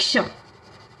texture.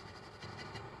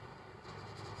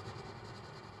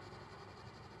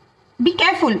 Be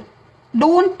careful.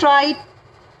 Don't try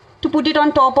to put it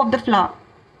on top of the flower.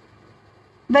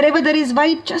 Wherever there is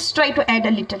white, just try to add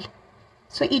a little.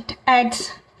 So it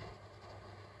adds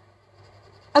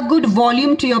a good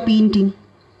volume to your painting.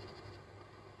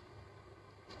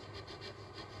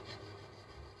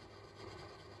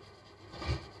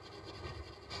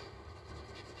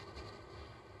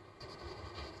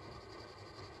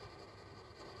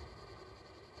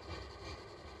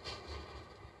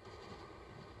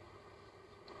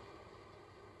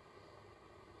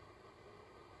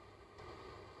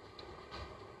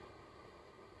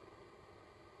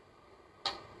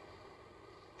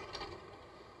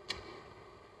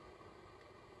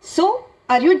 So,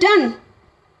 are you done?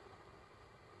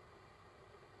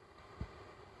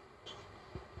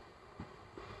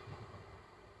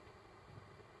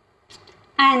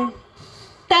 And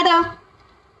tada!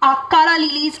 Our Calla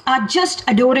lilies are just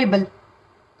adorable.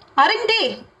 Aren't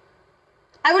they?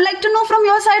 I would like to know from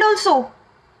your side also.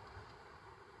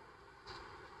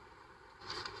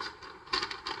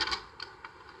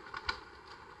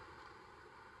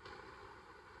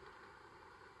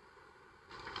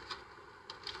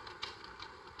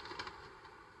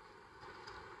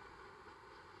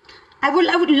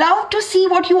 I would love to see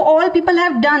what you all people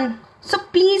have done. So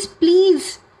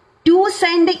please do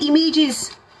send the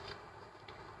images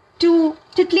to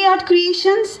Titli Art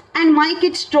Creations and My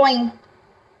Kids Drawing.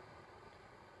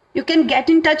 You can get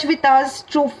in touch with us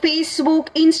through Facebook,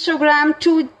 Instagram,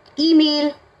 through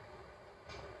email.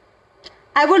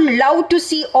 I would love to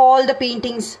see all the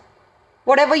paintings,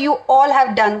 whatever you all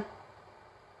have done.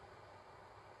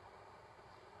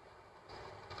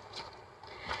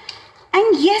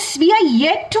 And yes, we are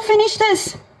yet to finish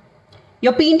this.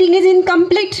 Your painting is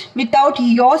incomplete without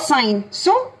your sign.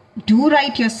 So do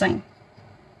write your sign.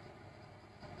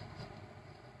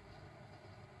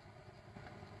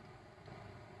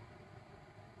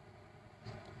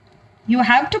 You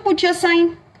have to put your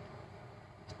sign.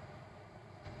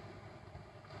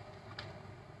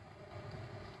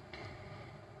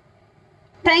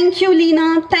 Thank you,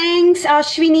 Leena. Thanks,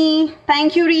 Ashwini.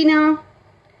 Thank you, Reena.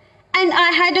 And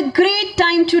I had a great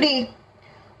time today.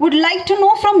 Would like to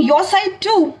know from your side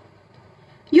too.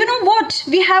 You know what?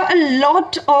 We have a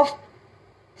lot of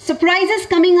surprises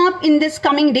coming up in this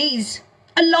coming days.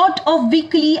 A lot of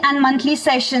weekly and monthly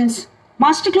sessions,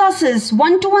 masterclasses,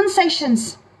 one-to-one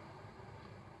sessions.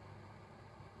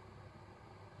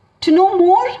 To know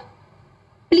more,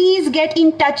 please get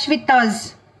in touch with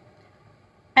us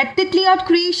at Titli Art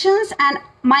Creations and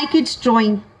My Kids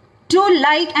Drawing. Do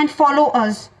like and follow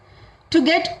us to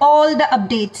get all the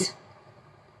updates.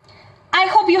 I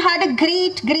hope you had a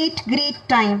great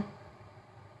time.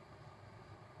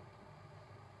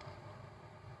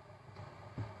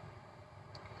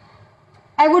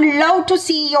 I would love to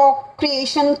see your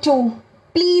creation too.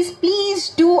 Please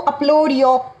do upload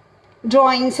your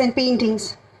drawings and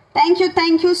paintings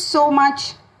Thank you so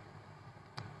much.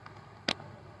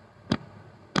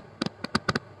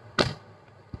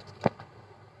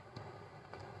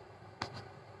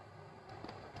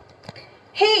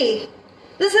 Hey,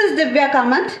 this is Divya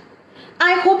Kamath.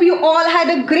 I hope you all had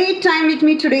a great time with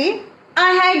me today.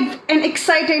 I had an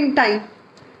exciting time.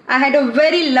 I had a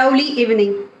very lovely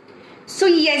evening. So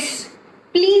yes,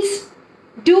 please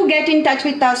do get in touch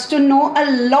with us to know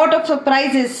a lot of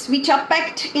surprises which are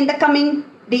packed in the coming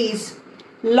days.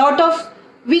 Lot of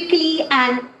weekly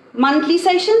and monthly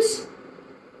sessions,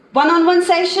 one-on-one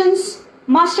sessions,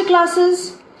 master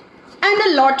classes, and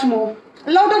a lot more.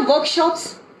 A lot of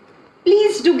workshops.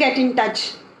 Please do get in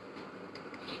touch.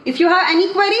 If you have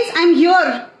any queries, I'm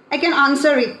here. I can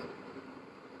answer it.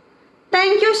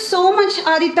 Thank you so much,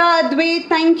 Adita, Advait.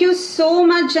 Thank you so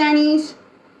much, Janice.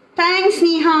 Thanks,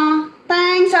 Neha.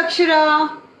 Thanks,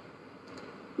 Akshara.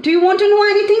 Do you want to know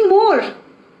anything more?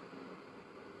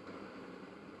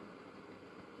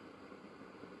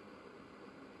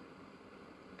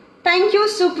 Thank you,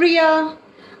 Supriya.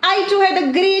 I too had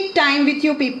a great time with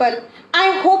you people.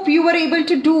 I hope you were able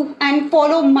to do and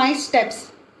follow my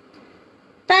steps.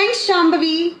 Thanks,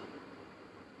 Shambhavi.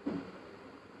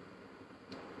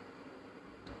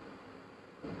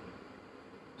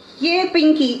 Yeah,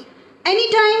 Pinky.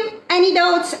 Anytime, any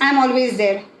doubts, I'm always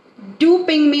there. Do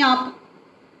ping me up.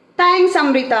 Thanks,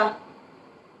 Amrita.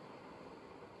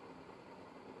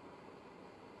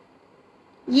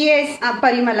 Yes,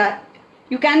 Parimala.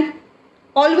 You can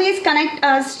always connect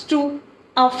us to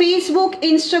our Facebook,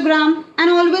 Instagram, and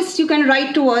always you can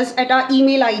write to us at our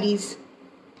email IDs.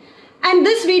 And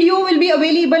this video will be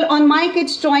available on My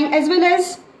Kids Drawing as well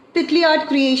as Titli Art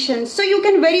Creations. So you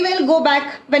can very well go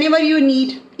back whenever you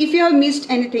need if you have missed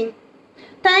anything.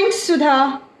 Thanks,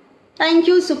 Sudha. Thank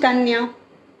you, Sukanya.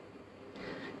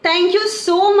 Thank you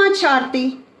so much,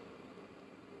 Aarti.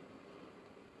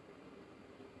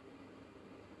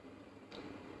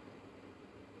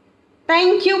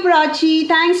 Thank you, Prachi.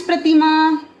 Thanks,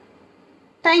 Pratima.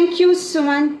 Thank you,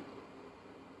 Suman.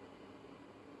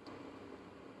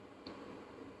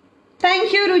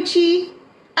 Thank you, Ruchi.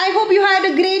 I hope you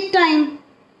had a great time.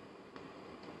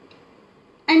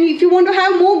 And if you want to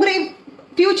have more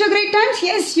future great times,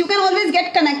 yes, you can always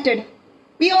get connected.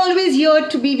 We are always here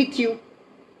to be with you.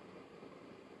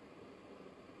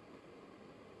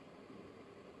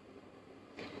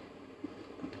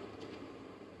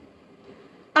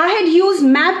 I had used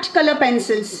mapped color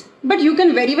pencils, but you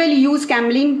can very well use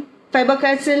Camlin,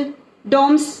 Faber-Castell,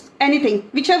 DOMS, anything,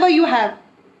 whichever you have.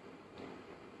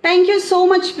 Thank you so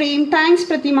much, Prem. Thanks,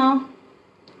 Pratima.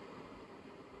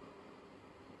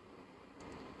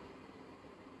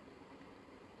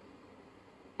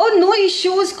 Oh, no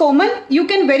issues, Komal. You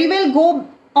can very well go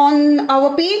on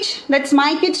our page. That's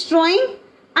My Kids Drawing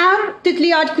or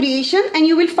Titli Art Creation, and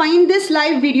you will find this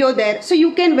live video there. So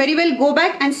you can very well go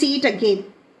back and see it again.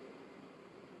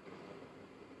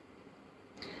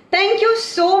 Thank you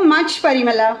so much,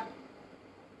 Parimala.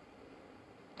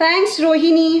 Thanks,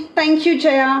 Rohini. Thank you,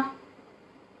 Jaya.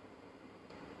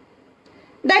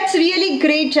 That's really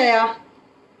great, Jaya.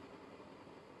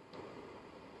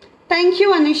 Thank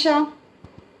you, Anisha.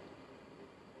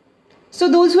 So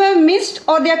those who have missed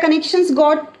or their connections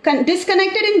got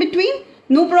disconnected in between,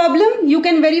 no problem. You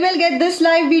can very well get this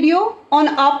live video on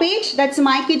our page. That's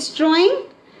My Kids Drawing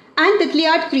and Titli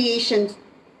Art Creations.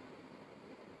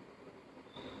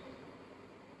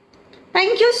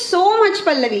 Thank you so much,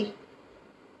 Pallavi.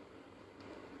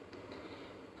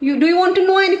 Do you want to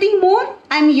know anything more?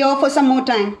 I'm here for some more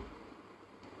time.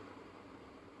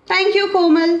 Thank you,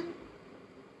 Komal.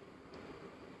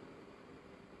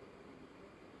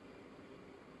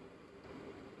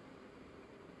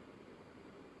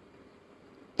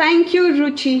 Thank you,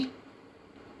 Ruchi.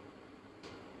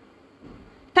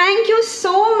 Thank you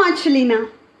so much, Lina.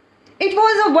 It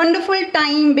was a wonderful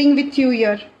time being with you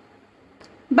here.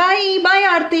 Bye, bye,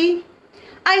 Aarti.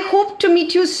 I hope to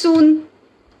meet you soon.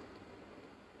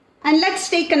 And let's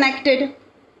stay connected.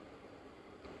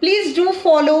 Please do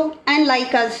follow and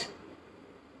like us.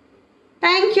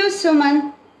 Thank you,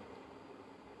 Suman.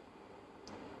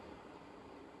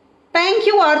 Thank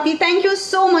you, Aarti. Thank you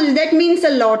so much. That means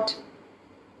a lot.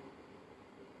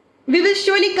 We will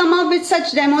surely come up with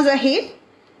such demos ahead.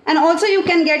 And also you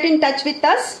can get in touch with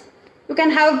us. You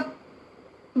can have...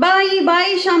 Bye,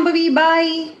 bye, Shambhavi.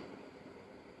 Bye.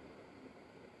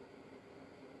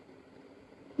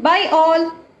 Bye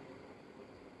all.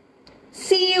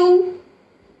 See you.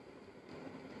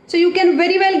 So you can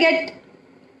very well get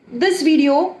this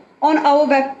video on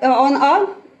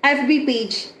our FB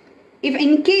page. If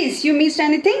in case you missed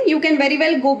anything, you can very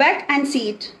well go back and see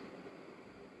it.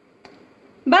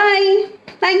 Bye.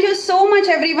 Thank you so much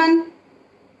everyone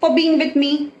for being with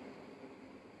me.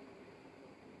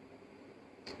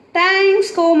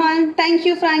 Thanks Komal. Thank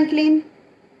you Franklin.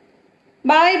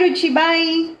 Bye Ruchi.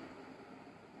 Bye.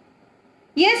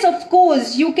 Yes, of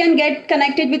course, you can get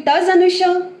connected with us,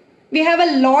 Anusha. We have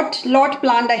a lot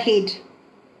planned ahead.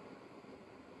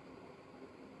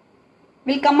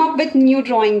 We'll come up with new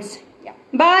drawings. Yeah.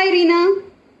 Bye, Reena.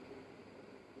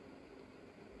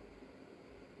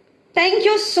 Thank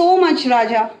you so much,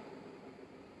 Raja.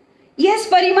 Yes,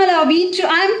 Parimala,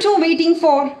 I'm too waiting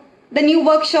for the new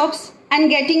workshops and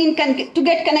to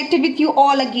get connected with you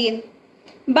all again.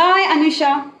 Bye,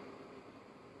 Anusha.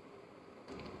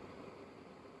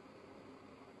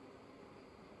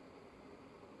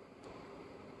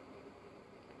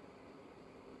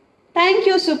 Thank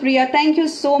you, Supriya. Thank you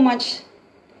so much.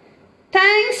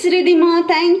 Thanks, Ridhima.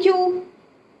 Thank you.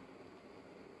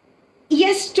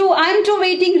 Yes, I'm too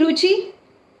waiting, Ruchi.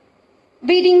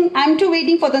 I'm too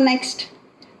waiting for the next.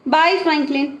 Bye,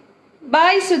 Franklin.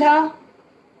 Bye, Sudha.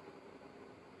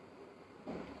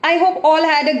 I hope all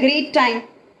had a great time.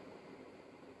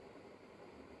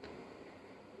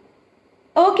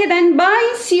 Okay then,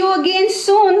 bye. See you again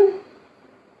soon.